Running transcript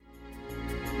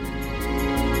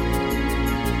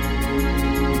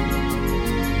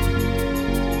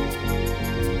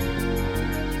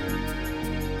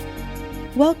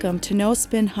Welcome to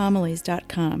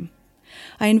NoSpinHomilies.com.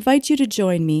 I invite you to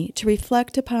join me to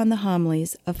reflect upon the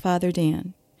homilies of Father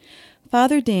Dan.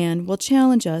 Father Dan will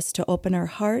challenge us to open our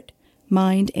heart,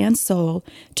 mind, and soul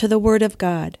to the Word of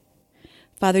God.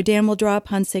 Father Dan will draw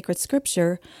upon sacred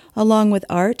scripture along with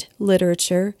art,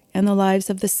 literature, and the lives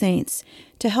of the saints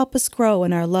to help us grow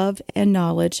in our love and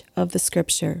knowledge of the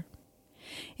scripture.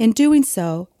 In doing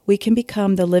so, we can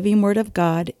become the living Word of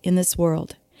God in this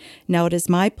world. Now it is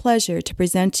my pleasure to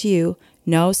present to you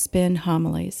No Spin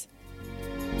Homilies.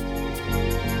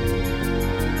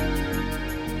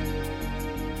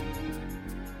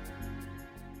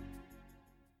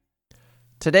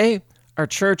 Today, our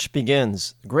church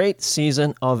begins the great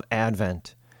season of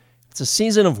Advent. It's a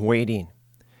season of waiting,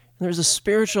 and there's a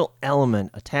spiritual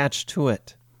element attached to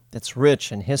it that's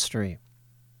rich in history.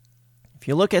 If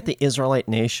you look at the Israelite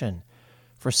nation,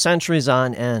 for centuries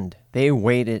on end, they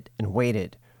waited and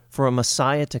waited for a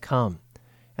Messiah to come.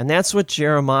 And that's what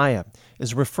Jeremiah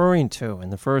is referring to in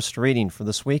the first reading for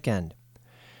this weekend.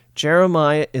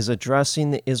 Jeremiah is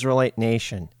addressing the Israelite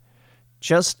nation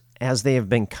just as they have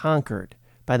been conquered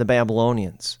by the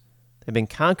Babylonians. They've been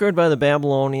conquered by the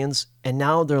Babylonians, and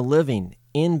now they're living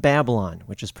in Babylon,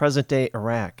 which is present-day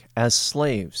Iraq, as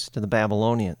slaves to the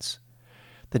Babylonians.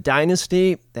 The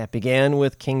dynasty that began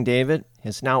with King David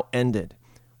has now ended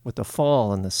with the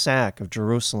fall and the sack of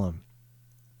Jerusalem.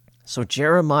 So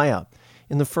Jeremiah,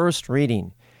 in the first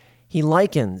reading, he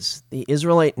likens the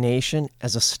Israelite nation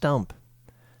as a stump.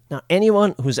 Now,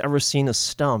 anyone who's ever seen a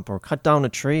stump or cut down a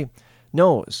tree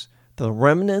knows the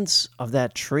remnants of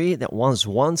that tree that was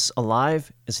once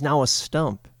alive is now a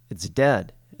stump. It's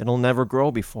dead. It'll never grow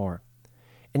before.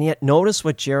 And yet notice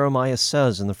what Jeremiah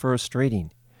says in the first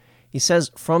reading. He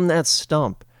says, from that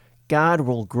stump, God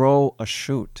will grow a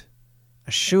shoot.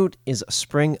 A shoot is a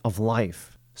spring of life.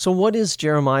 So what is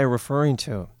Jeremiah referring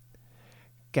to?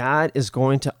 God is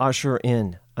going to usher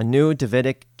in a new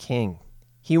Davidic king.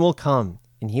 He will come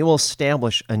and he will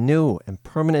establish a new and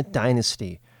permanent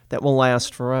dynasty that will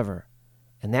last forever.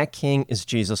 And that king is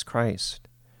Jesus Christ.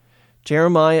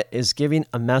 Jeremiah is giving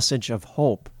a message of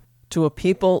hope to a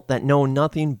people that know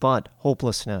nothing but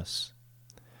hopelessness.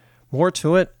 More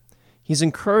to it, he's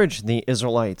encouraged the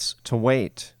Israelites to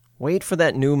wait for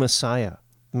that new Messiah,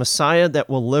 the Messiah that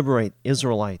will liberate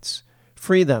Israelites,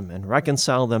 free them, and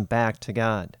reconcile them back to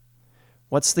God.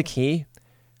 What's the key?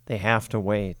 They have to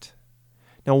wait.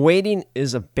 Now, waiting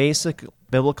is a basic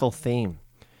biblical theme.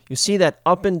 You see that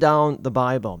up and down the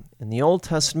Bible, in the Old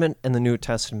Testament and the New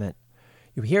Testament.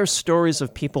 You hear stories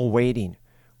of people waiting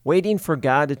for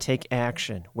God to take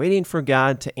action, waiting for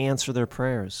God to answer their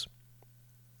prayers.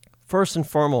 First and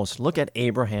foremost, look at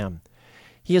Abraham.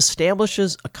 He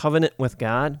establishes a covenant with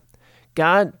God.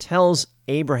 God tells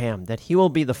Abraham that he will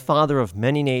be the father of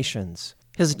many nations.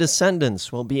 His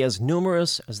descendants will be as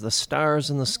numerous as the stars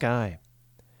in the sky.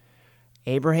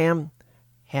 Abraham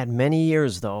had many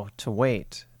years, though, to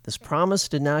wait. This promise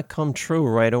did not come true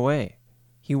right away.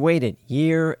 He waited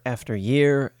year after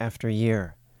year after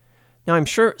year. Now, I'm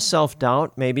sure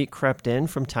self-doubt maybe crept in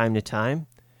from time to time,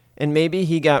 and maybe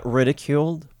he got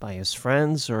ridiculed by his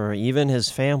friends or even his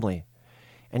family.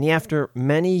 And after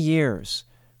many years,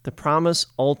 the promise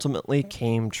ultimately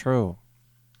came true.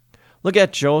 Look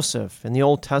at Joseph in the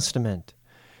Old Testament.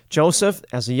 Joseph,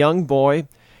 as a young boy,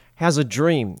 has a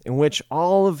dream in which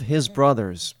all of his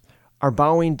brothers are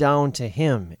bowing down to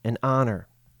him in honor.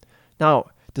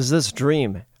 Now, does this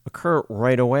dream occur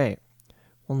right away?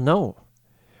 Well, no.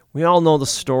 We all know the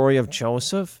story of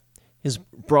Joseph. His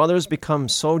brothers become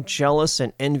so jealous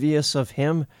and envious of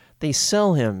him, they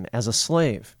sell him as a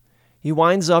slave. He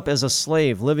winds up as a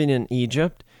slave living in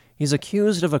Egypt. He's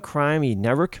accused of a crime he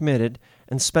never committed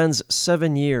and spends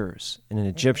 7 years in an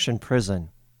Egyptian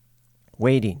prison,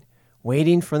 waiting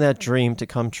for that dream to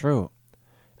come true.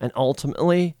 And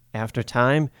ultimately, after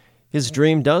time, his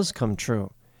dream does come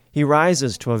true. He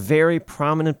rises to a very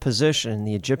prominent position in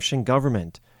the Egyptian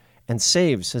government and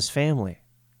saves his family.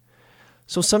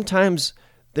 So sometimes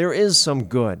there is some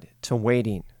good to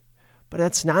waiting, but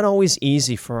that's not always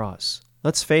easy for us.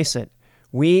 Let's face it,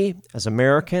 we, as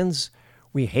Americans,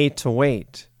 we hate to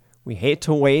wait. We hate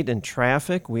to wait in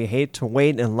traffic. We hate to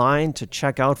wait in line to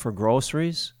check out for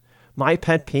groceries. My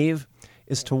pet peeve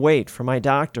is to wait for my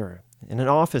doctor in an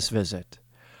office visit.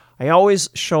 I always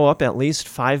show up at least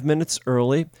 5 minutes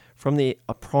early from the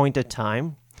appointed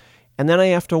time, and then I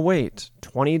have to wait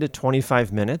 20 to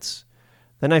 25 minutes.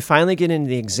 Then I finally get into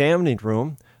the examining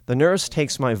room. The nurse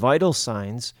takes my vital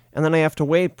signs, and then I have to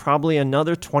wait probably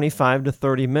another 25 to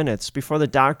 30 minutes before the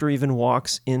doctor even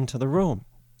walks into the room.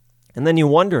 And then he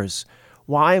wonders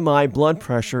why my blood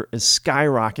pressure is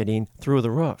skyrocketing through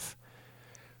the roof.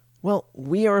 Well,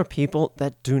 we are a people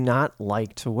that do not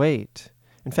like to wait.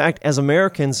 In fact, as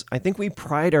Americans, I think we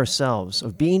pride ourselves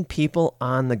of being people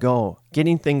on the go,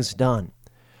 getting things done.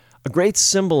 A great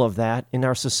symbol of that in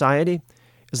our society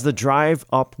is the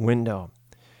drive-up window.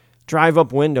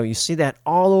 Drive-up window, you see that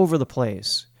all over the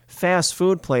place. Fast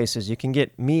food places, you can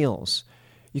get meals.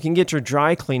 You can get your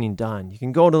dry cleaning done. You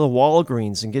can go to the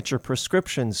Walgreens and get your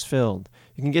prescriptions filled.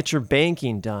 You can get your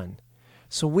banking done.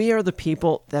 So we are the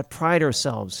people that pride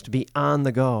ourselves to be on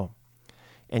the go.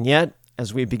 And yet,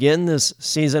 as we begin this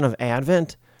season of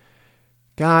Advent,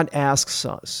 God asks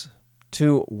us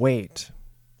to wait,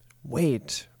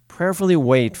 prayerfully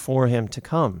wait for Him to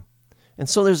come. And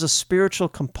so there's a spiritual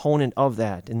component of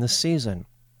that in this season.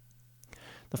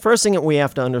 The first thing that we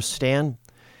have to understand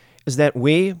is that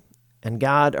we and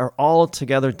God are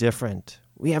altogether different.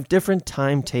 We have different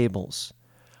timetables.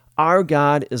 Our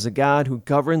God is a God who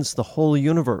governs the whole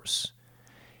universe.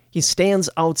 He stands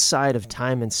outside of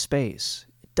time and space.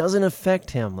 It doesn't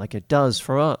affect Him like it does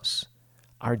for us.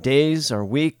 Our days, our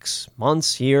weeks,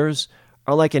 months, years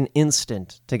are like an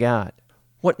instant to God.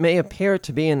 What may appear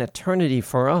to be an eternity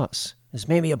for us is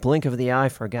maybe a blink of the eye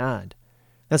for God.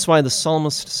 That's why the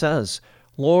psalmist says,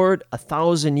 "Lord,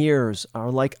 1,000 years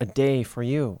are like a day for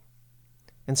you."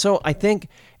 And so I think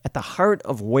at the heart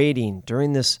of waiting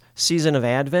during this season of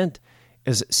Advent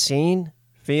is seeing,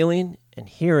 feeling, and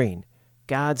hearing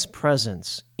God's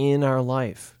presence in our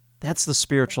life. That's the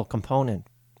spiritual component.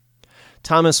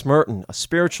 Thomas Merton, a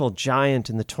spiritual giant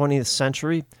in the 20th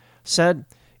century, said,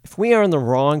 "If we are on the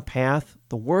wrong path,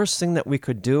 the worst thing that we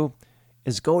could do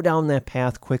is go down that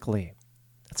path quickly."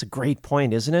 That's a great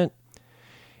point, isn't it?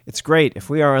 It's great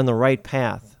if we are on the right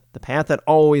path, the path that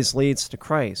always leads to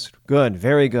Christ. Good,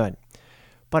 very good.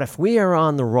 But if we are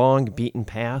on the wrong beaten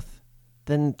path,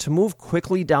 then to move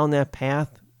quickly down that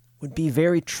path would be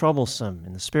very troublesome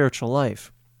in the spiritual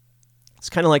life. It's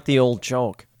kind of like the old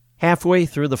joke. Halfway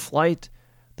through the flight,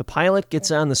 the pilot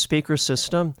gets on the speaker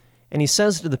system and he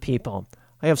says to the people,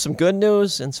 "I have some good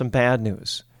news and some bad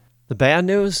news. The bad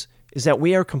news is that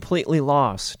we are completely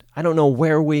lost. I don't know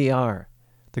where we are.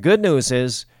 The good news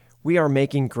is we are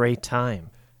making great time."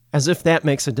 As if that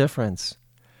makes a difference.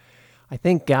 I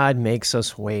think God makes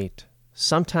us wait,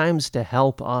 sometimes to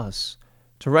help us,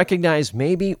 to recognize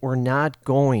maybe we're not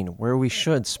going where we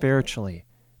should spiritually.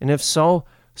 And if so,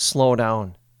 slow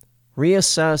down,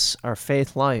 reassess our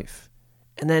faith life,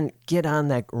 and then get on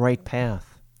that right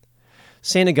path.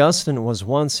 St. Augustine was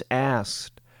once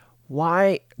asked,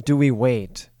 "Why do we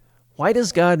wait? Why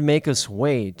does God make us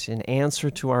wait in answer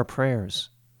to our prayers?"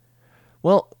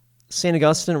 Well, St.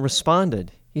 Augustine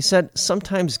responded. He said,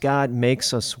 "Sometimes God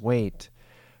makes us wait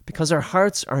because our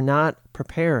hearts are not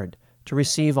prepared to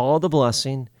receive all the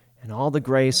blessing and all the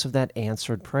grace of that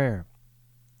answered prayer.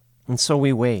 And so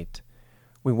we wait.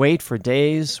 We wait for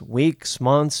days, weeks,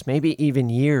 months, maybe even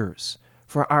years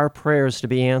for our prayers to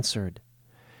be answered.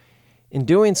 In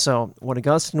doing so, what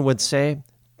Augustine would say,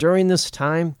 during this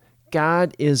time,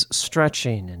 God is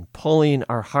stretching and pulling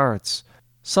our hearts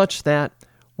such that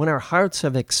when our hearts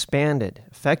have expanded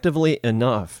effectively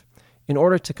enough in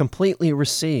order to completely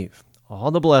receive all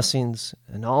the blessings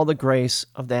and all the grace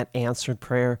of that answered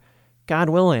prayer, God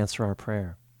will answer our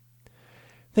prayer.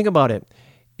 Think about it.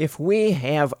 If we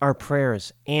have our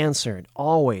prayers answered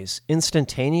always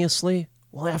instantaneously,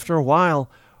 well, after a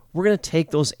while, we're going to take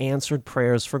those answered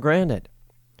prayers for granted.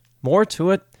 More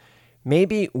to it,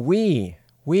 maybe we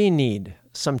need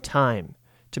some time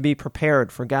to be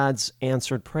prepared for God's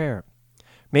answered prayer.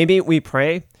 Maybe we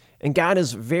pray, and God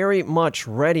is very much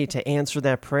ready to answer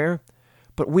that prayer,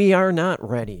 but we are not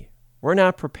ready. We're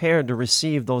not prepared to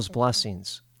receive those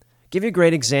blessings. I'll give you a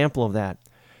great example of that.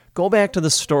 Go back to the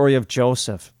story of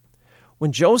Joseph.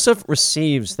 When Joseph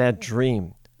receives that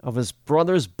dream of his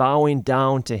brothers bowing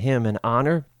down to him in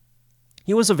honor,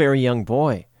 he was a very young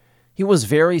boy. He was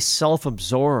very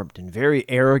self-absorbed and very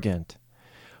arrogant.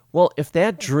 Well, if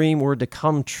that dream were to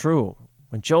come true,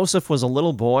 when Joseph was a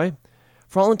little boy,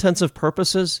 for all intents and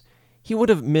purposes, he would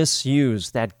have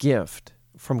misused that gift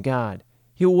from God.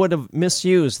 He would have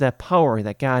misused that power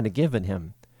that God had given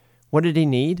him. What did he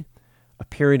need? A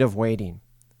period of waiting.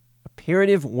 A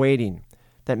period of waiting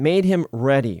that made him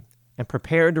ready and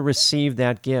prepared to receive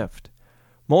that gift.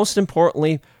 Most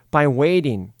importantly, by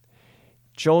waiting,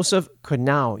 Joseph could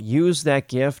now use that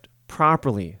gift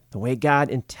properly, the way God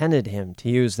intended him to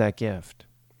use that gift.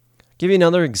 I'll give you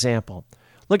another example.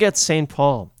 Look at St.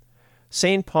 Paul.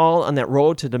 St. Paul, on that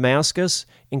road to Damascus,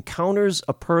 encounters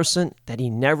a person that he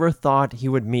never thought he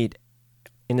would meet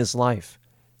in his life,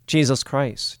 Jesus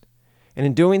Christ. And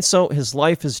in doing so, his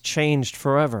life is changed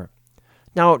forever.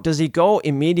 Now, does he go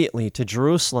immediately to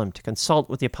Jerusalem to consult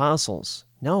with the apostles?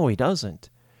 No, he doesn't.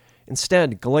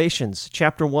 Instead, Galatians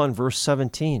chapter 1, verse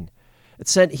 17, it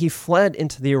said he fled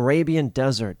into the Arabian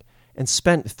desert and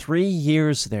spent 3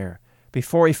 years there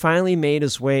before he finally made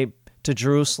his way to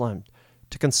Jerusalem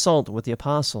to consult with the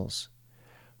apostles.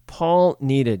 Paul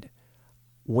needed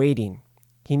waiting.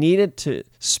 He needed to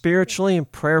spiritually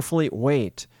and prayerfully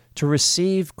wait to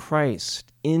receive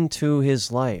Christ into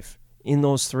his life in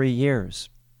those 3 years.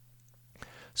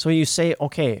 So you say,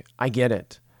 okay, I get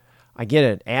it.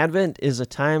 Advent is a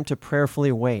time to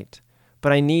prayerfully wait,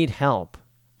 but I need help.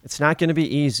 It's not going to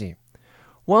be easy.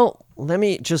 Well, let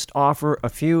me just offer a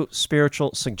few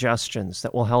spiritual suggestions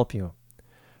that will help you.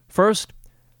 First,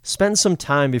 spend some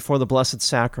time before the Blessed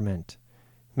Sacrament.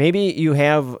 Maybe you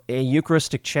have a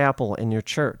Eucharistic chapel in your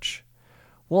church.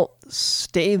 Well,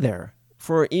 stay there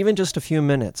for even just a few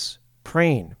minutes,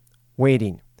 praying,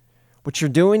 waiting. What you're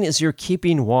doing is you're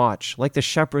keeping watch, like the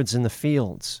shepherds in the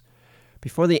fields,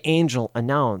 before the angel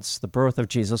announced the birth of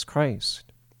Jesus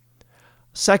Christ.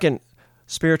 Second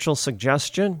spiritual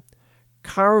suggestion,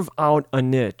 carve out a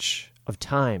niche of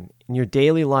time in your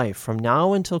daily life from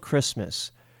now until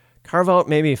Christmas. Carve out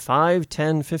maybe 5,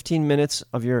 10, 15 minutes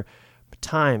of your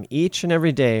time each and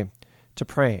every day to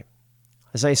pray.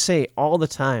 As I say all the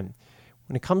time,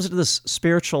 when it comes to this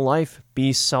spiritual life,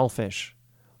 be selfish.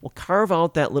 Well, carve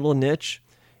out that little niche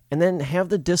and then have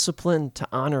the discipline to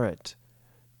honor it.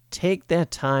 Take that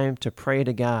time to pray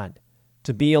to God,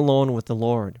 to be alone with the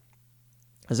Lord.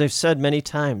 As I've said many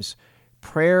times,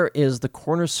 prayer is the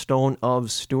cornerstone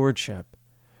of stewardship.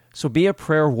 So be a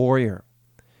prayer warrior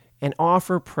and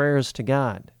offer prayers to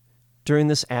God during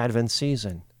this Advent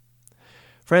season.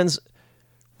 Friends,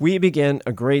 we begin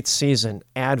a great season,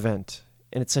 Advent,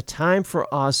 and it's a time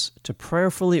for us to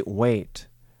prayerfully wait.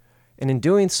 And in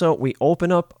doing so, we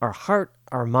open up our heart,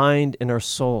 our mind, and our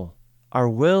soul, our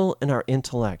will and our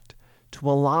intellect, to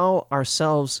allow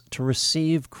ourselves to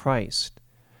receive Christ,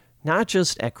 not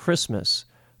just at Christmas,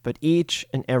 but each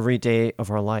and every day of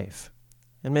our life.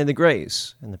 And may the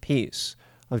grace and the peace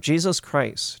of Jesus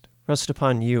Christ rest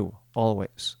upon you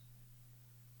always.